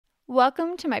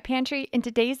Welcome to my pantry. In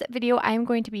today's video, I am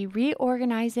going to be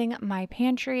reorganizing my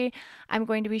pantry. I'm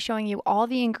going to be showing you all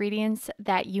the ingredients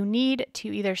that you need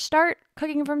to either start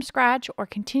cooking from scratch or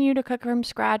continue to cook from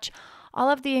scratch. All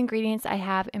of the ingredients I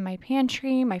have in my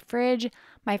pantry, my fridge,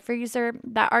 my freezer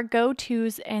that are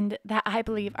go-tos and that I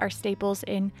believe are staples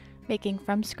in making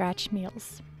from scratch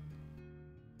meals.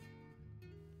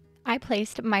 I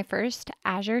placed my first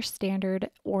Azure Standard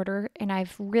order and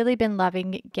I've really been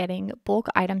loving getting bulk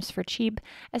items for cheap,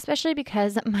 especially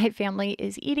because my family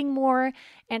is eating more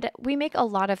and we make a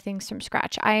lot of things from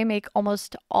scratch. I make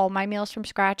almost all my meals from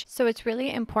scratch, so it's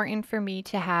really important for me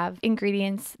to have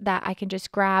ingredients that I can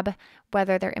just grab,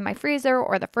 whether they're in my freezer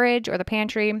or the fridge or the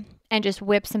pantry, and just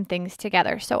whip some things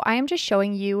together. So I am just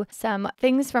showing you some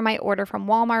things from my order from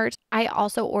Walmart. I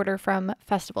also order from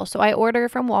Festival. So I order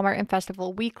from Walmart and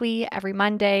Festival weekly every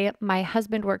Monday. My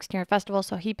husband works near Festival,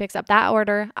 so he picks up that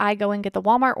order. I go and get the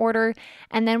Walmart order,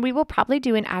 and then we will probably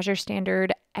do an Azure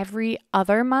Standard every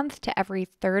other month to every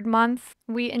third month.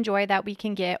 We enjoy that we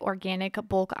can get organic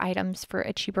bulk items for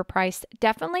a cheaper price.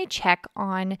 Definitely check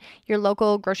on your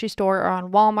local grocery store or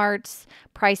on Walmart's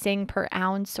pricing per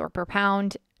ounce or per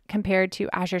pound compared to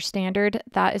Azure Standard.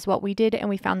 That is what we did, and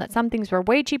we found that some things were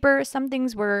way cheaper, some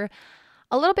things were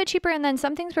a little bit cheaper, and then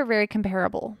some things were very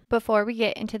comparable. Before we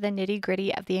get into the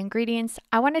nitty-gritty of the ingredients,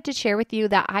 I wanted to share with you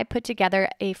that I put together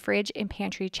a fridge and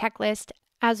pantry checklist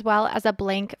as well as a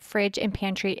blank fridge and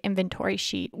pantry inventory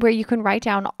sheet where you can write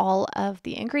down all of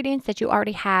the ingredients that you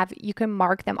already have. You can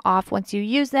mark them off once you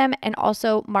use them and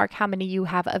also mark how many you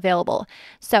have available.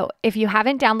 So if you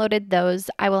haven't downloaded those,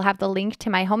 I will have the link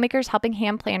to my Homemakers Helping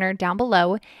Hand planner down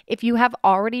below. If you have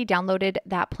already downloaded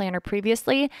that planner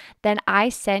previously, then I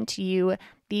sent you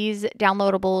these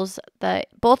downloadables,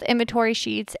 both inventory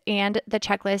sheets and the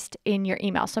checklist in your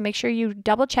email. So make sure you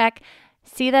double check,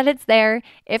 see that it's there.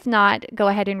 If not, go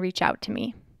ahead and reach out to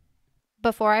me.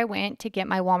 Before I went to get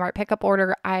my Walmart pickup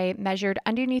order, I measured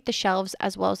underneath the shelves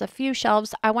as well as a few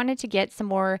shelves. I wanted to get some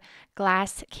more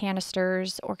glass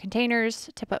canisters or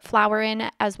containers to put flour in,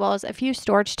 as well as a few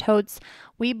storage totes.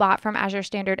 We bought from Azure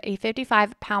Standard a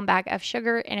 55-pound bag of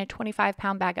sugar and a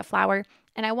 25-pound bag of flour.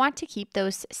 And I want to keep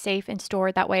those safe and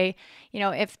stored. That way,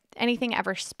 if anything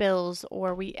ever spills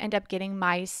or we end up getting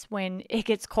mice when it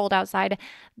gets cold outside,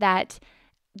 that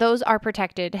those are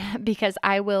protected because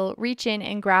I will reach in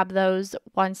and grab those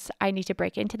once I need to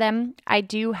break into them. I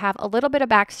do have a little bit of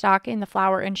back stock in the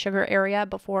flour and sugar area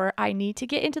before I need to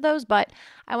get into those, but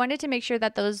I wanted to make sure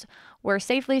that those were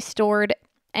safely stored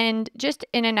and just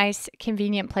in a nice,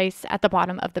 convenient place at the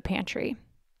bottom of the pantry.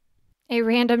 A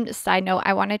random side note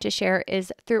I wanted to share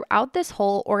is throughout this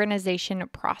whole organization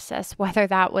process, whether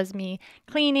that was me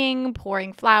cleaning,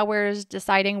 pouring flowers,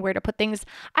 deciding where to put things,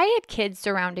 I had kids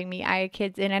surrounding me. I had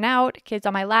kids in and out, kids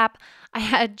on my lap. I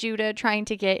had Judah trying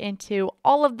to get into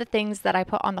all of the things that I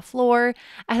put on the floor,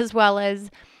 as well as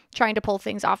trying to pull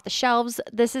things off the shelves.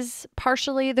 This is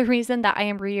partially the reason that I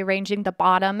am rearranging the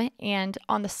bottom, and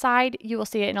on the side, you will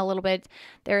see it in a little bit,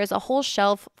 there is a whole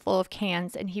shelf full of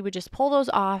cans and he would just pull those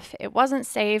off. It wasn't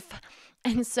safe.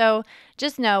 And so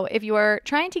just know, if you are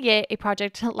trying to get a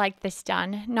project like this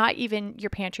done, not even your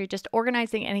pantry, just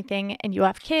organizing anything, and you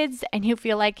have kids and you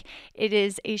feel like it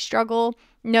is a struggle,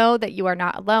 know that you are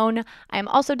not alone. I am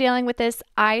also dealing with this.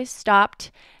 I stopped,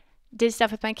 did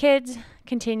stuff with my kids,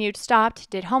 continued, stopped,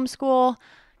 did homeschool,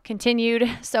 continued.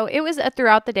 So it was a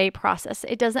throughout the day process.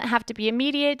 It doesn't have to be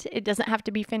immediate. It doesn't have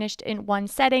to be finished in one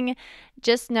setting.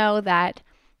 Just know that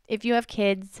if you have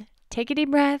kids, take a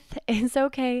deep breath. It's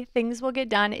okay. Things will get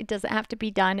done. It doesn't have to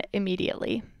be done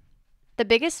immediately. The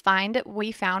biggest find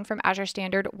we found from Azure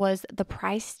Standard was the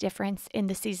price difference in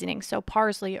the seasoning. So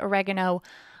parsley, oregano,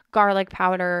 garlic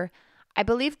powder, I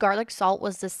believe garlic salt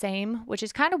was the same, which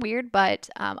is kind of weird, but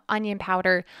onion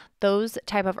powder, those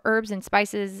type of herbs and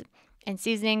spices and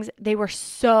seasonings, they were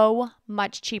so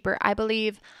much cheaper. I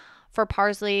believe for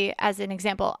parsley, as an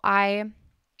example, I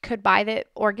could buy the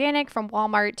organic from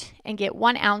Walmart and get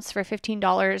 1 ounce for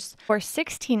 $15 or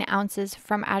 16 ounces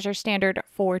from Azure Standard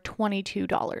for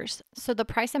 $22. So the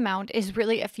price amount is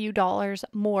really a few dollars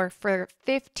more for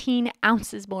 15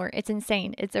 ounces more. It's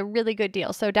insane. It's a really good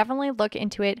deal. So definitely look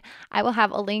into it. I will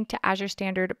have a link to Azure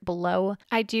Standard below.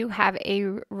 I do have a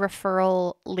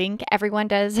referral link. Everyone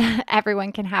does.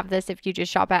 Everyone can have this if you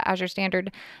just shop at Azure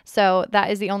Standard. So that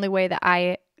is the only way that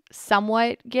I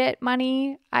somewhat get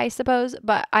money, I suppose,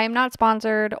 but I am not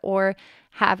sponsored or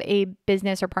have a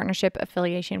business or partnership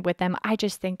affiliation with them, I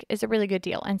just think is a really good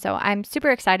deal. And so I'm super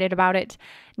excited about it.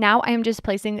 Now I am just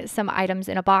placing some items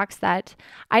in a box that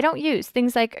I don't use.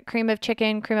 Things like cream of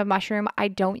chicken, cream of mushroom, I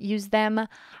don't use them.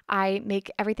 I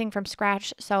make everything from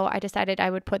scratch. So I decided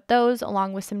I would put those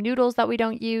along with some noodles that we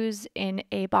don't use in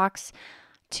a box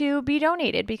to be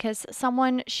donated because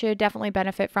someone should definitely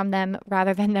benefit from them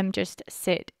rather than them just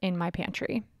sit in my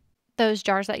pantry. Those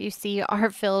jars that you see are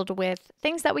filled with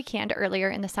things that we canned earlier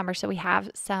in the summer. So we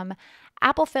have some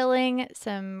apple filling,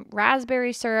 some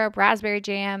raspberry syrup, raspberry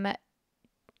jam,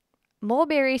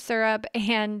 mulberry syrup,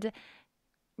 and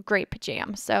grape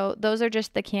jam. So those are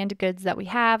just the canned goods that we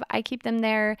have. I keep them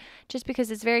there just because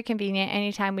it's very convenient.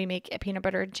 Anytime we make a peanut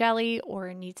butter jelly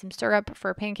or need some syrup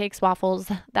for pancakes,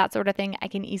 waffles, that sort of thing, I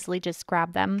can easily just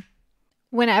grab them.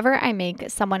 Whenever I make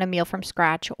someone a meal from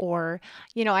scratch or,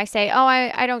 I say, oh,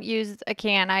 I don't use a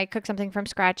can, I cook something from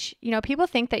scratch, people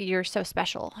think that you're so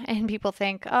special and people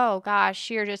think, oh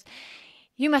gosh,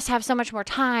 you must have so much more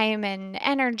time and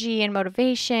energy and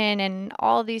motivation and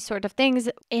all these sort of things.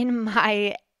 In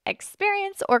my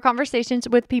experience or conversations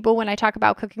with people when I talk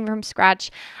about cooking from scratch,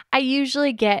 I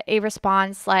usually get a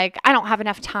response like, I don't have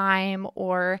enough time,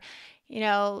 or,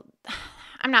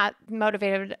 I'm not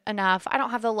motivated enough. I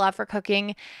don't have the love for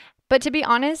cooking. But to be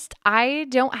honest, I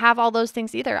don't have all those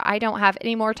things either. I don't have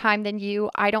any more time than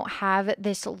you. I don't have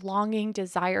this longing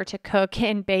desire to cook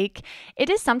and bake.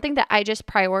 It is something that I just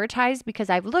prioritize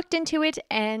because I've looked into it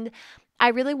and I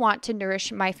really want to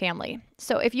nourish my family.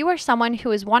 So if you are someone who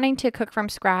is wanting to cook from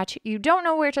scratch, you don't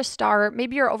know where to start,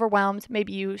 maybe you're overwhelmed,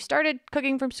 maybe you started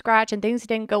cooking from scratch and things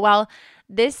didn't go well,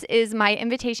 this is my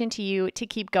invitation to you to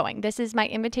keep going. This is my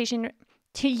invitation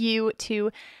to you to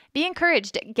be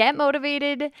encouraged, get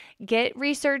motivated, get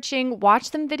researching, watch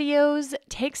some videos,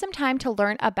 take some time to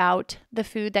learn about the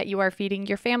food that you are feeding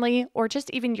your family or just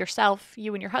even yourself,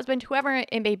 you and your husband, whoever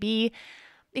it may be,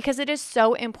 because it is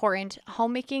so important.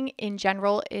 Homemaking in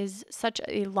general is such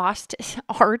a lost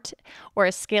art or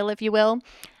a skill, if you will,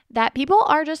 that people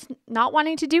are just not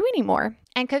wanting to do anymore.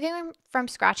 And cooking from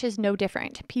scratch is no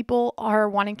different. People are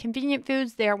wanting convenient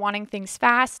foods. They are wanting things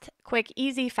fast, quick,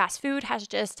 easy. Fast food has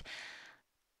just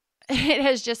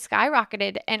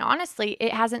skyrocketed. And honestly,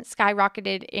 it hasn't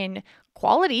skyrocketed in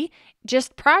quality,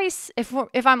 just price.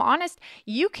 If I'm honest,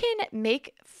 you can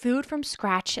make food from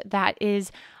scratch that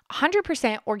is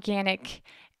 100% organic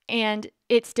and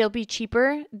it still be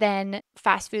cheaper than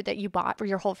fast food that you bought for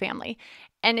your whole family.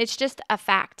 And it's just a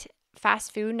fact.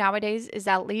 Fast food nowadays is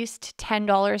at least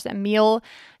 $10 a meal,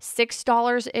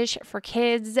 $6-ish for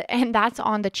kids, and that's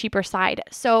on the cheaper side.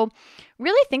 So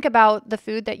really think about the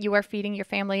food that you are feeding your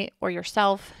family or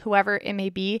yourself, whoever it may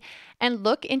be, and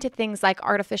look into things like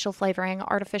artificial flavoring,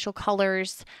 artificial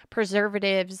colors,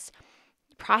 preservatives,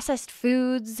 processed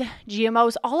foods,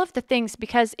 GMOs, all of the things,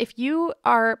 because if you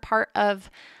are part of,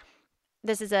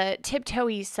 this is a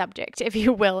tiptoey subject, if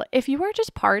you will, if you are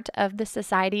just part of the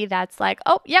society that's like,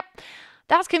 oh, yep,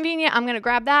 that's convenient, I'm going to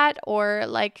grab that, or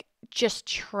like just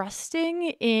trusting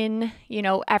in,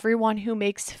 everyone who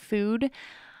makes food,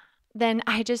 then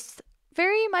I just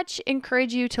very much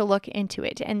encourage you to look into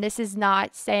it. And this is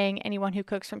not saying anyone who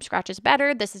cooks from scratch is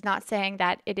better. This is not saying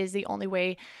that it is the only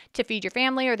way to feed your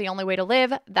family or the only way to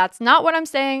live. That's not what I'm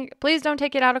saying. Please don't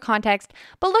take it out of context,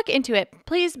 but look into it.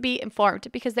 Please be informed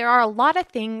because there are a lot of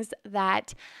things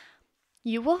that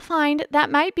you will find that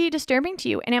might be disturbing to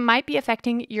you and it might be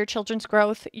affecting your children's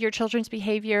growth, your children's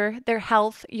behavior, their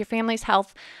health, your family's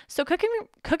health. So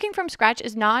cooking from scratch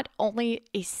is not only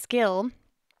a skill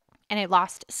and a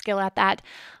lost skill at that,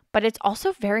 but it's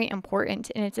also very important.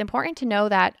 And it's important to know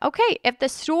that, okay, if the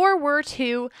store were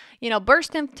to,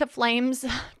 burst into flames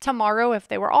tomorrow, if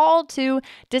they were all to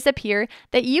disappear,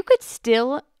 that you could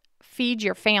still feed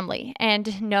your family.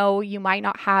 And no, you might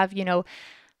not have,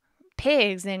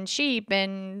 pigs and sheep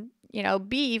and,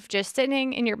 beef just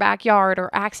sitting in your backyard or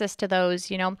access to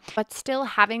those, but still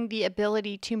having the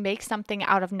ability to make something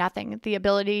out of nothing, the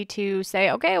ability to say,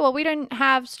 okay, well, we didn't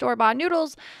have store-bought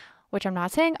noodles, which I'm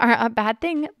not saying are a bad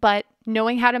thing, but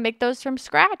knowing how to make those from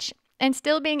scratch and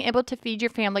still being able to feed your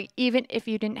family, even if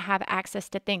you didn't have access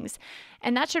to things.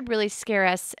 And that should really scare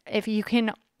us if you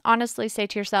can honestly say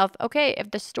to yourself, okay,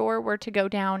 if the store were to go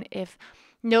down, if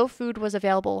no food was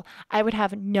available, I would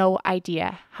have no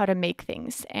idea how to make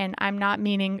things. And I'm not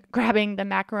meaning grabbing the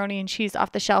macaroni and cheese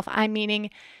off the shelf. I'm meaning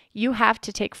you have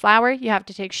to take flour, you have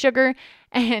to take sugar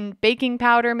and baking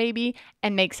powder maybe,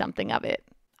 and make something of it.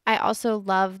 I also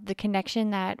love the connection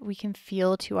that we can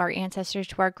feel to our ancestors,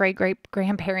 to our great great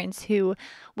grandparents who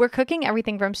were cooking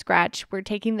everything from scratch. We're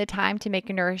taking the time to make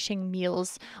nourishing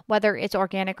meals, whether it's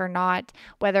organic or not,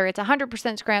 whether it's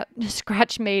 100%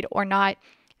 scratch made or not.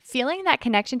 Feeling that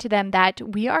connection to them, that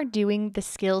we are doing the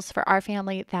skills for our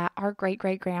family that our great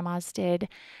great grandmas did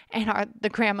and the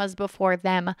grandmas before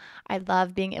them. I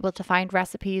love being able to find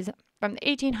recipes from the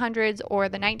 1800s or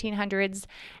the 1900s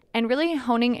and really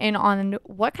honing in on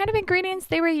what kind of ingredients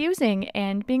they were using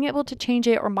and being able to change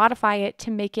it or modify it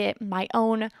to make it my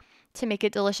own, to make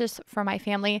it delicious for my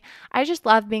family. I just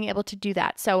love being able to do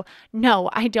that. So, no,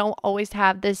 I don't always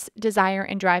have this desire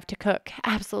and drive to cook.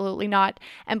 Absolutely not.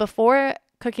 And before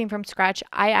cooking from scratch,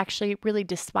 I actually really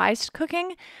despised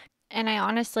cooking. And I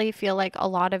honestly feel like a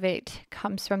lot of it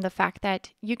comes from the fact that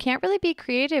you can't really be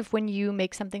creative when you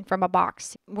make something from a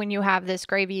box. When you have this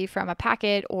gravy from a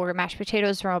packet or mashed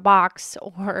potatoes from a box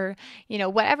or,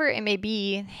 whatever it may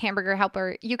be, hamburger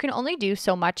helper, you can only do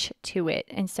so much to it.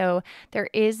 And so there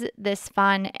is this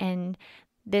fun and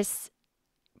this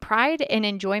pride and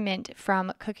enjoyment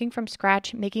from cooking from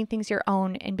scratch, making things your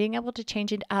own, and being able to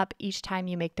change it up each time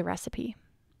you make the recipe.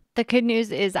 The good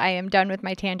news is I am done with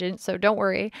my tangent, so don't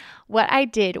worry. What I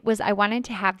did was I wanted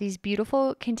to have these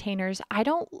beautiful containers. I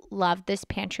don't love this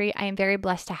pantry. I am very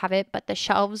blessed to have it, but the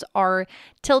shelves are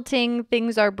tilting,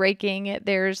 things are breaking.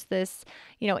 There's this,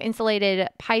 insulated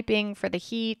piping for the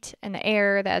heat and the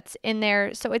air that's in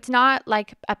there. So it's not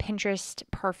like a Pinterest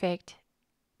perfect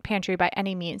pantry by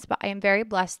any means, but I am very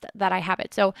blessed that I have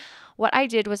it. So what I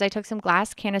did was I took some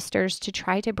glass canisters to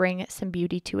try to bring some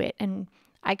beauty to it, and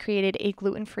I created a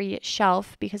gluten-free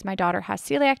shelf because my daughter has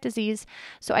celiac disease.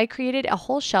 So I created a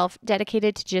whole shelf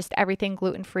dedicated to just everything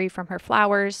gluten-free, from her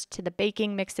flours to the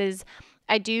baking mixes.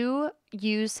 I do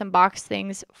use some box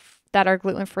things that are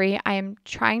gluten-free. I am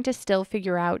trying to still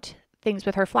figure out things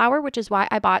with her flour, which is why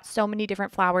I bought so many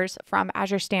different flours from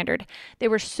Azure Standard. They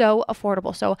were so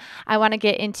affordable. So I want to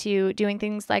get into doing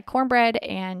things like cornbread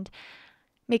and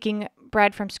making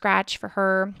bread from scratch for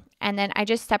her. And then I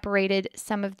just separated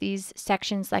some of these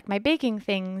sections, like my baking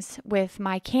things with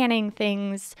my canning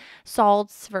things,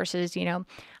 salts versus,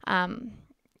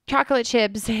 chocolate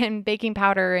chips and baking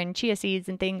powder and chia seeds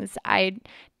and things. I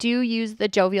do use the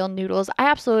Jovial noodles. I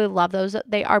absolutely love those.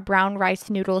 They are brown rice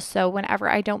noodles. So whenever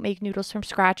I don't make noodles from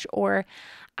scratch or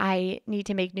I need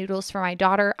to make noodles for my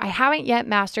daughter, I haven't yet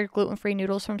mastered gluten-free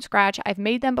noodles from scratch. I've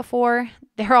made them before.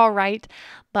 They're all right.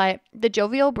 But the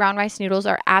Jovial brown rice noodles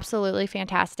are absolutely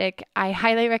fantastic. I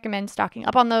highly recommend stocking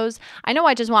up on those. I know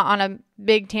I just went on a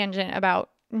big tangent about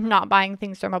not buying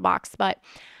things from a box, but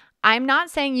I'm not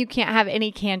saying you can't have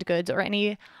any canned goods or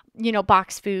any,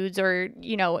 box foods, or,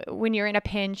 when you're in a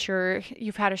pinch or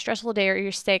you've had a stressful day or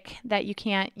you're sick, that you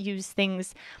can't use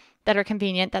things that are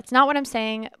convenient. That's not what I'm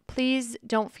saying. Please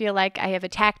don't feel like I have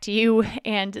attacked you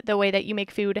and the way that you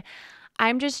make food.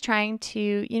 I'm just trying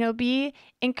to, be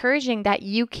encouraging that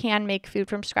you can make food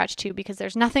from scratch too, because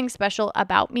there's nothing special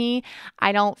about me.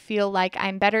 I don't feel like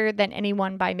I'm better than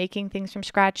anyone by making things from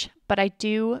scratch, but I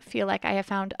do feel like I have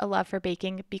found a love for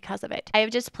baking because of it. I have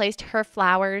just placed her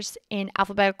flours in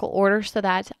alphabetical order so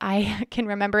that I can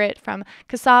remember it, from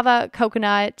cassava,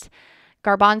 coconut,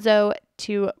 garbanzo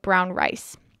to brown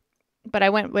rice. But I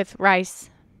went with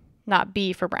rice, not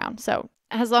B for brown. So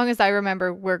as long as I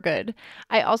remember, we're good.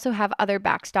 I also have other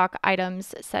backstock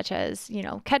items such as,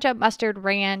 ketchup, mustard,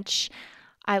 ranch.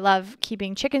 I love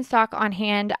keeping chicken stock on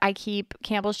hand. I keep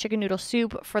Campbell's chicken noodle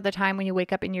soup for the time when you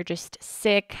wake up and you're just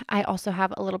sick. I also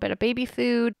have a little bit of baby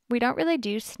food. We don't really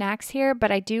do snacks here,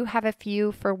 but I do have a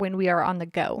few for when we are on the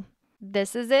go.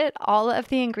 This is it, all of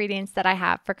the ingredients that I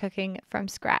have for cooking from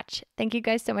scratch. Thank you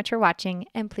guys so much for watching,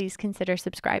 and please consider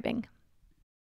subscribing.